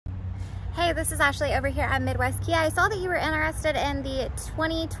Hey, this is Ashleigh over here at Midwest Kia. I saw that you were interested in the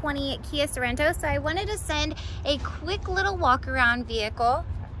 2020 Kia Sorento, so I wanted to send a quick little walk around vehicle.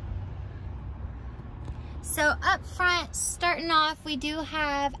 So up front, starting off, we do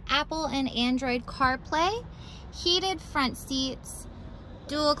have Apple and Android CarPlay, heated front seats,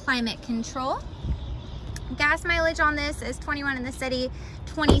 dual climate control. Gas mileage on this is 21 in the city,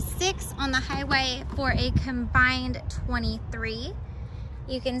 26 on the highway for a combined 23.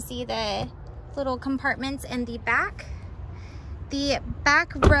 You can see the little compartments in the back. The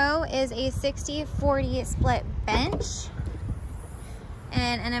back row is a 60-40 split bench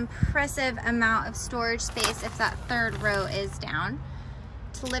and an impressive amount of storage space if that third row is down.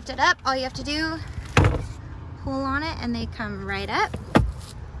 To lift it up, all you have to do, pull on it and they come right up.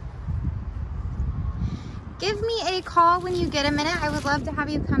 Give me a call when you get a minute. I would love to have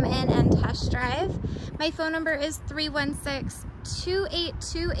you come in and test drive. My phone number is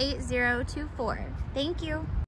 316-282-8024. Thank you.